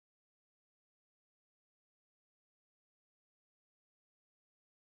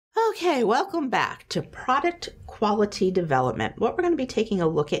Okay, welcome back to product quality development. What we're going to be taking a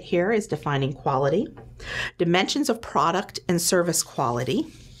look at here is defining quality, dimensions of product and service quality,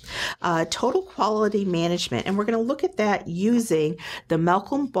 total quality management, and we're going to look at that using the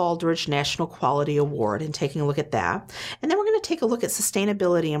Malcolm Baldrige National Quality Award and taking a look at that. And then we're going to take a look at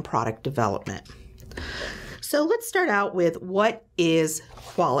sustainability and product development. So let's start out with what is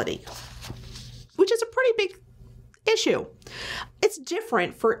quality, which is a pretty big issue. It's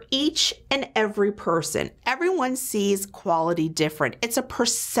different for each and every person. Everyone sees quality different. It's a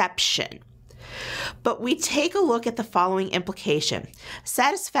perception. But we take a look at the following implication.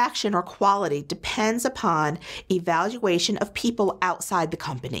 Satisfaction or quality depends upon evaluation of people outside the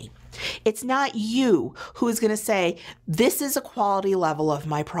company. It's not you who is going to say, this is a quality level of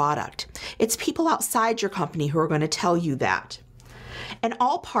my product. It's people outside your company who are going to tell you that. And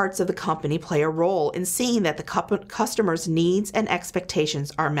all parts of the company play a role in seeing that the customer's needs and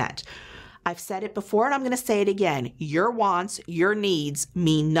expectations are met. I've said it before and I'm going to say it again. Your wants, your needs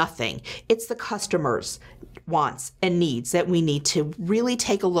mean nothing. It's the customer's wants and needs that we need to really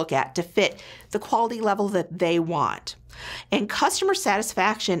take a look at to fit the quality level that they want. And customer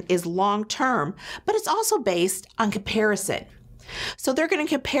satisfaction is long-term, but it's also based on comparison. So they're going to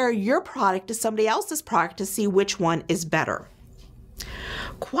compare your product to somebody else's product to see which one is better.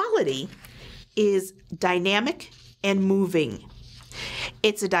 Quality is dynamic and moving.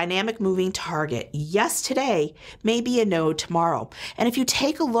 It's a dynamic moving target. Yes today, maybe a no tomorrow. And if you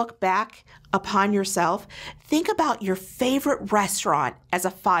take a look back upon yourself, think about your favorite restaurant as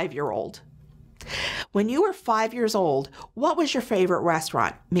a 5-year-old. When you were 5 years old, what was your favorite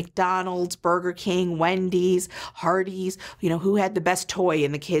restaurant? McDonald's, Burger King, Wendy's, Hardee's, who had the best toy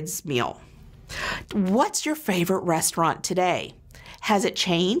in the kids' meal? What's your favorite restaurant today? Has it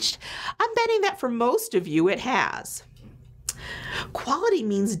changed? I'm betting that for most of you, it has. Quality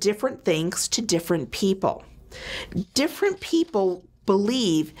means different things to different people. Different people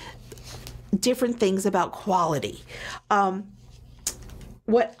believe different things about quality.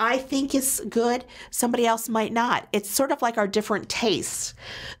 What I think is good, somebody else might not. It's sort of like our different tastes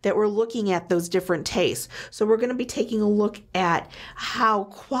that we're looking at those different tastes. So we're going to be taking a look at how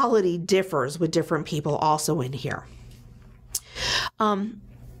quality differs with different people also in here.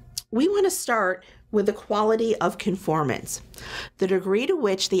 We want to start with the quality of conformance, the degree to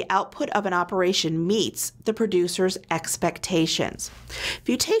which the output of an operation meets the producer's expectations. If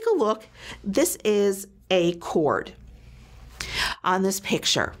you take a look, this is a cord on this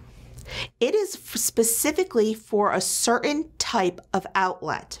picture. It is specifically for a certain type of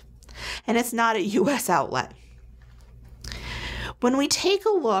outlet, and it's not a U.S. outlet. When we take a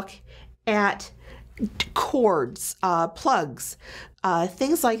look at cords, plugs,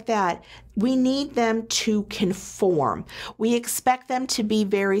 things like that, we need them to conform. We expect them to be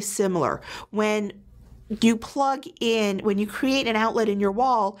very similar. When you plug in, when you create an outlet in your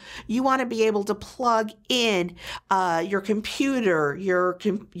wall, you want to be able to plug in your computer,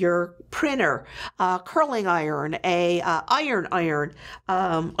 your printer, curling iron, a iron,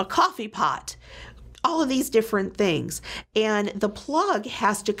 a coffee pot, all of these different things. And the plug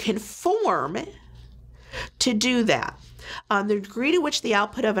has to conform to do that. The degree to which the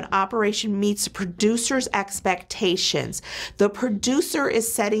output of an operation meets the producer's expectations. The producer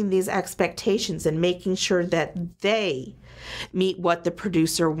is setting these expectations and making sure that they meet what the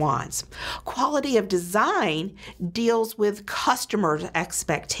producer wants. Quality of design deals with customer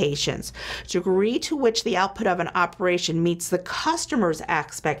expectations. Degree to which the output of an operation meets the customer's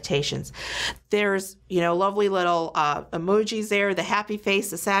expectations. There's, lovely little emojis there, the happy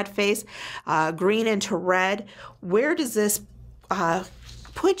face, the sad face, green into red. Where does this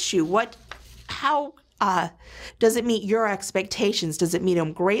put you? How does it meet your expectations? Does it meet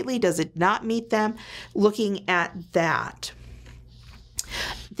them greatly? Does it not meet them? Looking at that.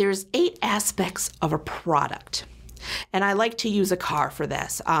 There's 8 aspects of a product, and I like to use a car for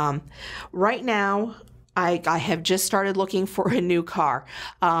this. Right now, I have just started looking for a new car.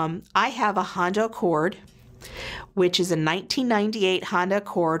 I have a Honda Accord, which is a 1998 Honda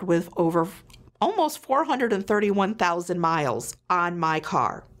Accord with over almost 431,000 miles on my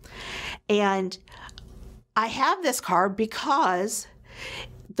car. And I have this car because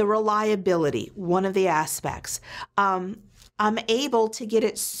the reliability, one of the aspects. I'm able to get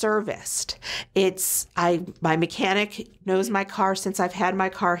it serviced. My mechanic knows my car since I've had my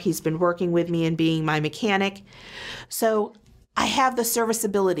car. He's been working with me and being my mechanic. So I have the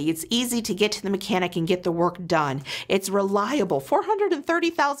serviceability. It's easy to get to the mechanic and get the work done. It's reliable.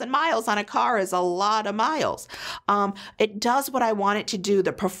 430,000 miles on a car is a lot of miles. It does what I want it to do,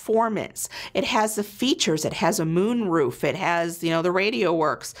 the performance. It has the features. It has a moonroof. It has, the radio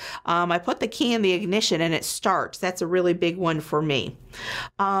works. I put the key in the ignition and it starts. That's a really big one for me.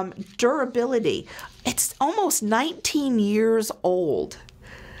 Durability. It's almost 19 years old.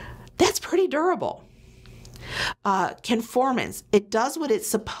 That's pretty durable. Conformance. It does what it's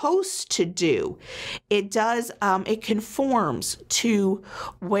supposed to do. It conforms to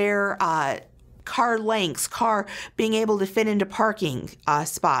where car lengths, car being able to fit into parking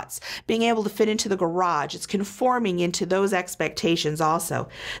spots, being able to fit into the garage. It's conforming into those expectations also.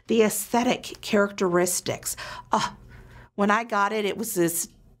 The aesthetic characteristics. When I got it, it was this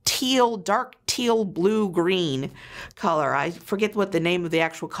dark teal blue green color. I forget what the name of the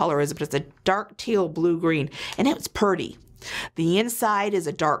actual color is, but it's a dark teal blue green, and it was pretty. The inside is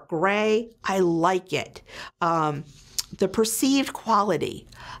a dark gray. I like it. The perceived quality.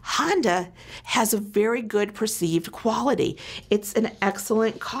 Honda has a very good perceived quality. It's an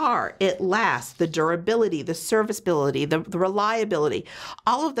excellent car. It lasts. The durability, the serviceability, the reliability,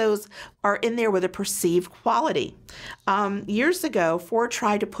 all of those are in there with a perceived quality. Years ago, Ford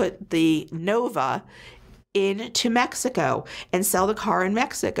tried to put the Nova into Mexico and sell the car in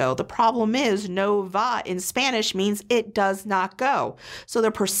Mexico. The problem is Nova in Spanish means it does not go. So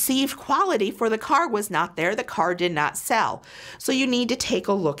the perceived quality for the car was not there. The car did not sell. So you need to take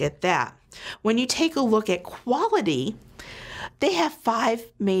a look at that. When you take a look at quality, they have 5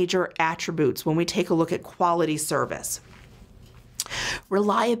 major attributes when we take a look at quality service.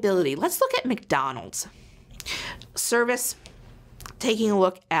 Reliability. Let's look at McDonald's. Service, taking a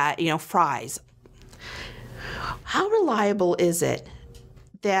look at, fries. How reliable is it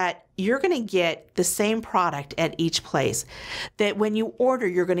that you're going to get the same product at each place, that when you order,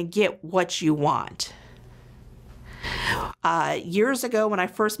 you're going to get what you want? Years ago, when I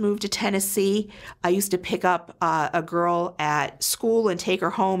first moved to Tennessee, I used to pick up a girl at school and take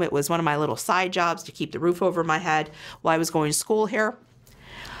her home. It was one of my little side jobs to keep the roof over my head while I was going to school here.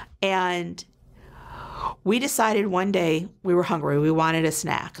 And we decided one day we were hungry. We wanted a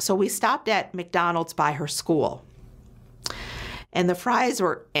snack. So we stopped at McDonald's by her school. And the fries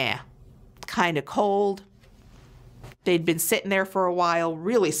were kind of cold. They'd been sitting there for a while,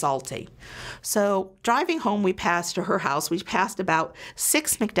 really salty. So driving home, we passed to her house. We passed about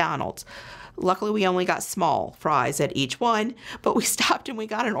 6 McDonald's. Luckily, we only got small fries at each one, but we stopped and we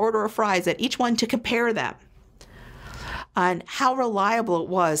got an order of fries at each one to compare them on how reliable it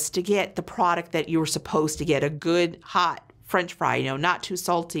was to get the product that you were supposed to get, a good, hot French fry, not too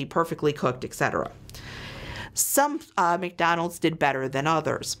salty, perfectly cooked, etc. Some McDonald's did better than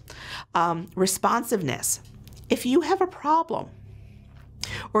others. Responsiveness. If you have a problem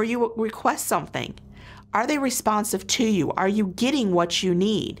or you request something, are they responsive to you? Are you getting what you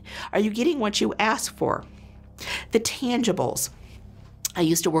need? Are you getting what you ask for? The tangibles. I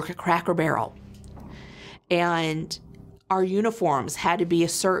used to work at Cracker Barrel, and our uniforms had to be a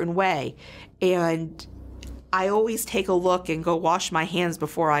certain way, and I always take a look and go wash my hands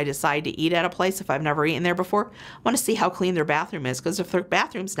before I decide to eat at a place if I've never eaten there before. I want to see how clean their bathroom is, because if their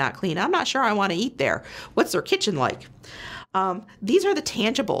bathroom's not clean, I'm not sure I want to eat there. What's their kitchen like? These are the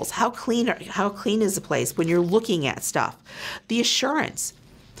tangibles. How clean is the place when you're looking at stuff? The assurance.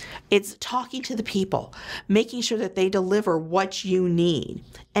 It's talking to the people, making sure that they deliver what you need.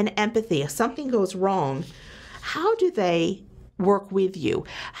 And empathy. If something goes wrong, how do they work with you?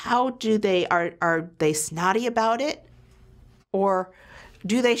 How do they, are they snotty about it? Or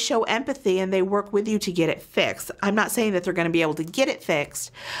do they show empathy and they work with you to get it fixed? I'm not saying that they're going to be able to get it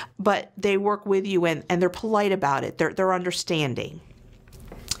fixed, but they work with you and they're polite about it. They're understanding.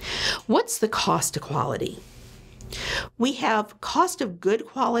 What's the cost of quality? We have cost of good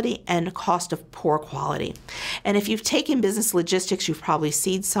quality and cost of poor quality. And if you've taken business logistics, you've probably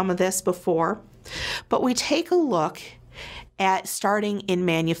seen some of this before. But we take a look at starting in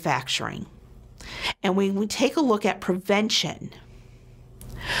manufacturing. And we take a look at prevention.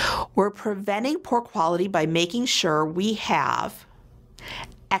 We're preventing poor quality by making sure we have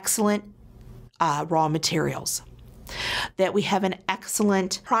excellent raw materials, that we have an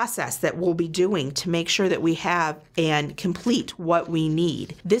excellent process that we'll be doing to make sure that we have and complete what we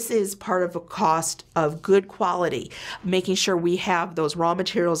need. This is part of a cost of good quality, making sure we have those raw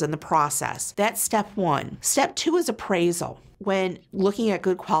materials in the process. That's step 1. Step 2 is appraisal. When looking at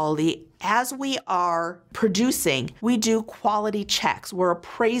good quality, as we are producing, we do quality checks. We're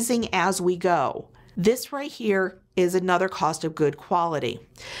appraising as we go. This right here is another cost of good quality.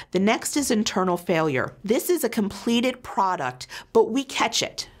 The next is internal failure. This is a completed product, but we catch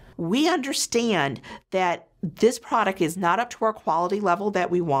it. We understand that this product is not up to our quality level that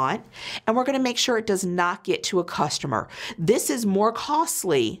we want, and we're going to make sure it does not get to a customer. This is more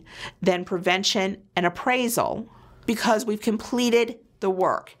costly than prevention and appraisal because we've completed the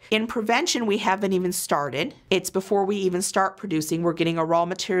work. In prevention, we haven't even started. It's before we even start producing. We're getting our raw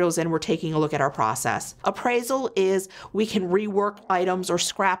materials in, we're taking a look at our process. Appraisal is we can rework items or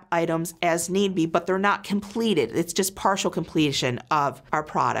scrap items as need be, but they're not completed. It's just partial completion of our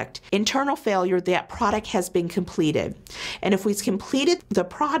product. Internal failure, that product has been completed. And if we've completed the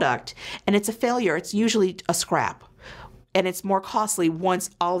product and it's a failure, it's usually a scrap. And it's more costly once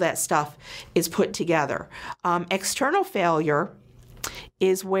all that stuff is put together. External failure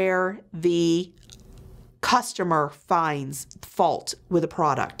is where the customer finds fault with a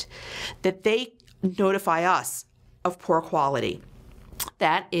product, that they notify us of poor quality.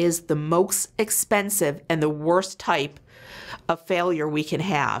 That is the most expensive and the worst type of failure we can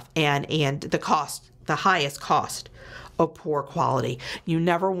have, and the highest cost of poor quality. You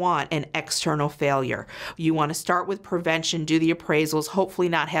never want an external failure. You want to start with prevention, do the appraisals, hopefully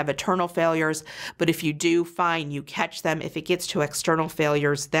not have internal failures, but if you do, fine, you catch them. If it gets to external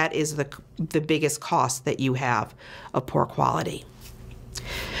failures, that is the biggest cost that you have of poor quality.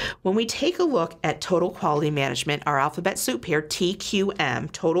 When we take a look at total quality management, our alphabet soup here,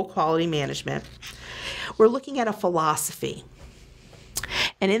 TQM, total quality management, we're looking at a philosophy.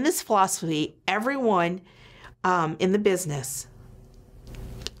 And in this philosophy, everyone in the business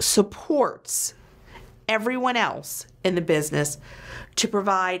supports everyone else in the business to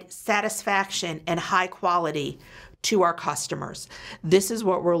provide satisfaction and high quality to our customers. This is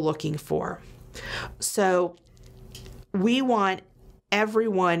what we're looking for. So we want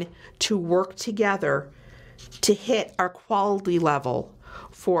everyone to work together to hit our quality level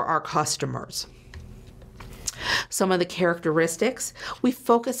for our customers. Some of the characteristics, we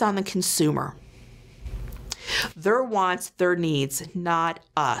focus on the consumer. Their wants, their needs, not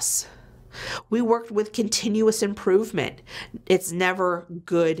us. We worked with continuous improvement. It's never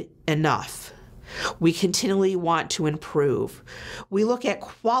good enough. We continually want to improve. We look at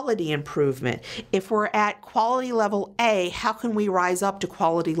quality improvement. If we're at quality level A, how can we rise up to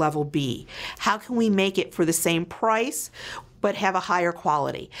quality level B? How can we make it for the same price but have a higher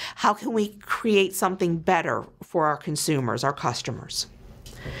quality? How can we create something better for our consumers, our customers?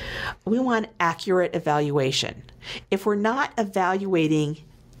 We want accurate evaluation. If we're not evaluating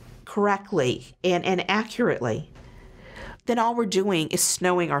correctly and accurately, then all we're doing is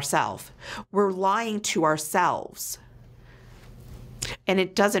snowing ourselves. We're lying to ourselves, and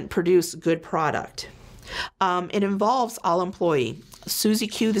it doesn't produce good product. It involves all employee. Susie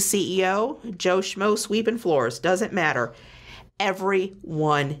Q, the CEO, Joe Schmo sweeping floors, doesn't matter.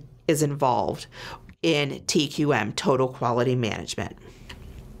 Everyone is involved in TQM, Total Quality Management.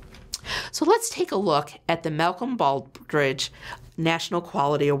 So let's take a look at the Malcolm Baldrige National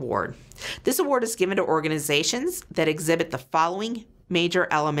Quality Award. This award is given to organizations that exhibit the following major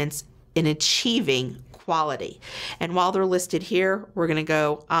elements in achieving quality. And while they're listed here, we're going to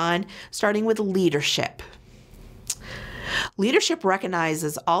go on, starting with leadership. Leadership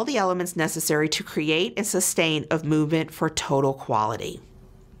recognizes all the elements necessary to create and sustain a movement for total quality.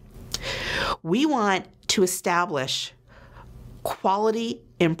 We want to establish quality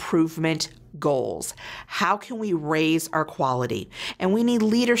improvement goals. How can we raise our quality? And we need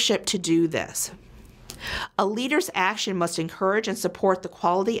leadership to do this. A leader's action must encourage and support the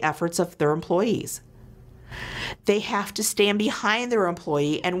quality efforts of their employees. They have to stand behind their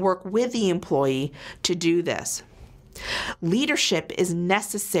employee and work with the employee to do this. Leadership is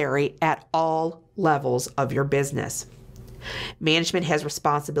necessary at all levels of your business. Management has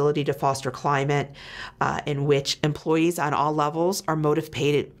responsibility to foster climate in which employees on all levels are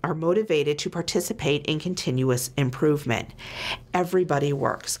motivated to participate in continuous improvement. Everybody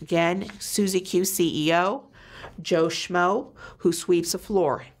works. Again, Susie Q, CEO, Joe Schmo, who sweeps a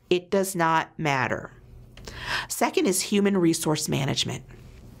floor. It does not matter. Second is human resource management.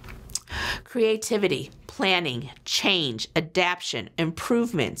 Creativity, planning, change, adaptation,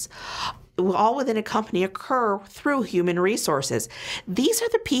 improvements, all within a company occur through human resources. These are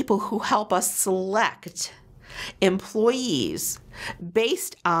the people who help us select employees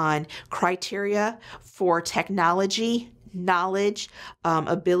based on criteria for technology, knowledge,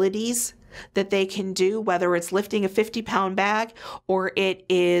 abilities that they can do, whether it's lifting a 50-pound bag or it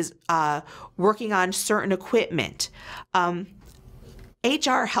is working on certain equipment.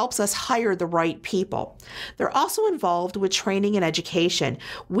 HR helps us hire the right people. They're also involved with training and education.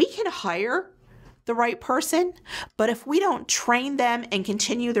 We can hire the right person, but if we don't train them and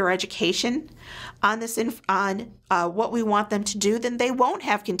continue their education on what we want them to do, then they won't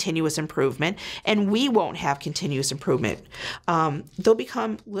have continuous improvement, and we won't have continuous improvement. They'll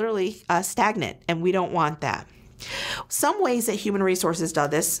become literally stagnant, and we don't want that. Some ways that human resources does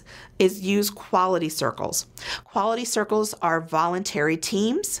this is use quality circles. Quality circles are voluntary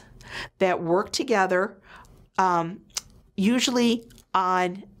teams that work together, usually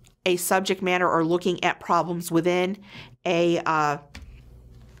on a subject matter or looking at problems within a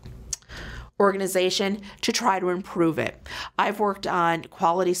organization to try to improve it. I've worked on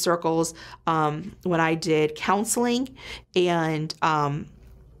quality circles when I did counseling, and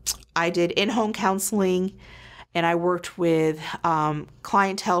I did in-home counseling, and I worked with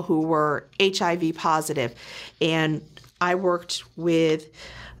clientele who were HIV positive. And I worked with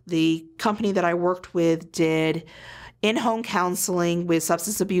the company that I worked with did in-home counseling with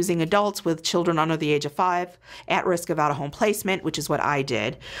substance abusing adults with children under the age of 5 at risk of out-of-home placement, which is what I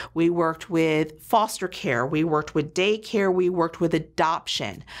did. We worked with foster care. We worked with daycare. We worked with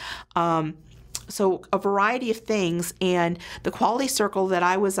adoption. So a variety of things, and the quality circle that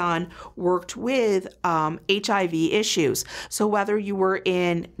I was on worked with HIV issues. So whether you were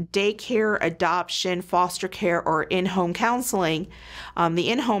in daycare, adoption, foster care, or in-home counseling, the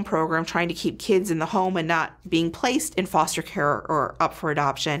in-home program trying to keep kids in the home and not being placed in foster care or up for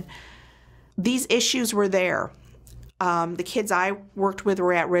adoption, these issues were there. The kids I worked with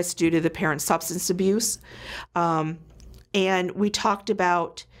were at risk due to the parent's substance abuse, and we talked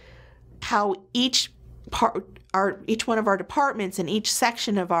about how each one of our departments and each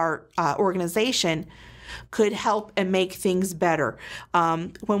section of our organization could help and make things better.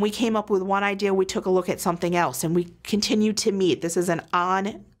 When we came up with one idea, we took a look at something else, and we continued to meet. This is an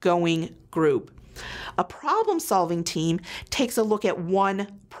ongoing group. A problem-solving team takes a look at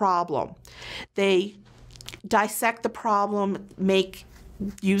one problem. They dissect the problem,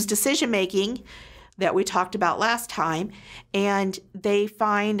 use decision-making that we talked about last time, and they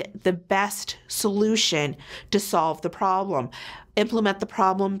find the best solution to solve the problem. Implement the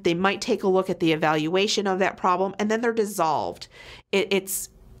problem. They might take a look at the evaluation of that problem, and then they're dissolved. It's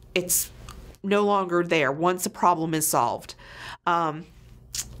no longer there once a problem is solved.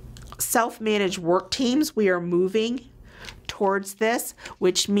 Self-managed work teams, we are moving towards this,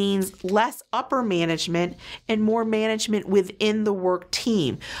 which means less upper management and more management within the work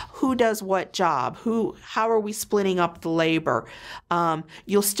team. Who does what job? How are we splitting up the labor?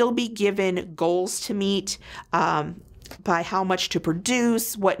 You'll still be given goals to meet by how much to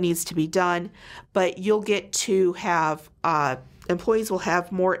produce, what needs to be done, but you'll get to have employees will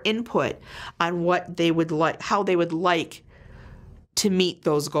have more input on what they would like, how they would like to meet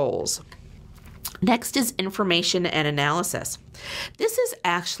those goals. Next is information and analysis. This is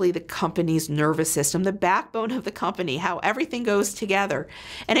actually the company's nervous system, the backbone of the company, how everything goes together,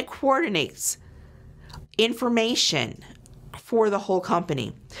 and it coordinates information for the whole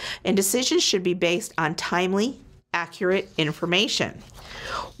company. And decisions should be based on timely, accurate information.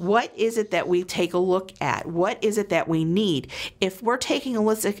 What is it that we take a look at? What is it that we need? If we're taking a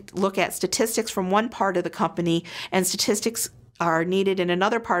look at statistics from one part of the company and statistics are needed in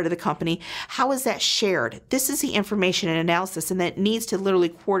another part of the company, how is that shared? This is the information and analysis, and that needs to literally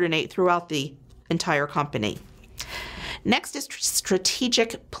coordinate throughout the entire company. Next is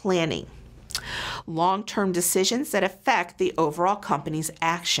strategic planning. Long-term decisions that affect the overall company's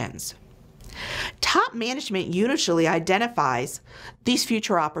actions. Top management usually identifies these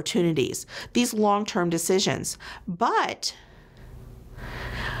future opportunities, these long-term decisions, but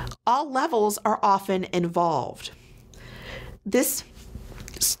all levels are often involved. This,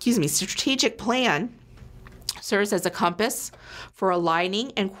 strategic plan serves as a compass for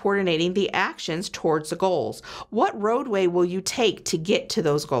aligning and coordinating the actions towards the goals. What roadway will you take to get to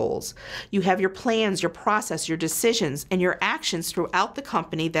those goals? You have your plans, your process, your decisions, and your actions throughout the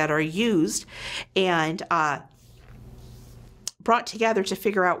company that are used and brought together to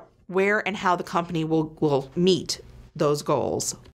figure out where and how the company will meet those goals.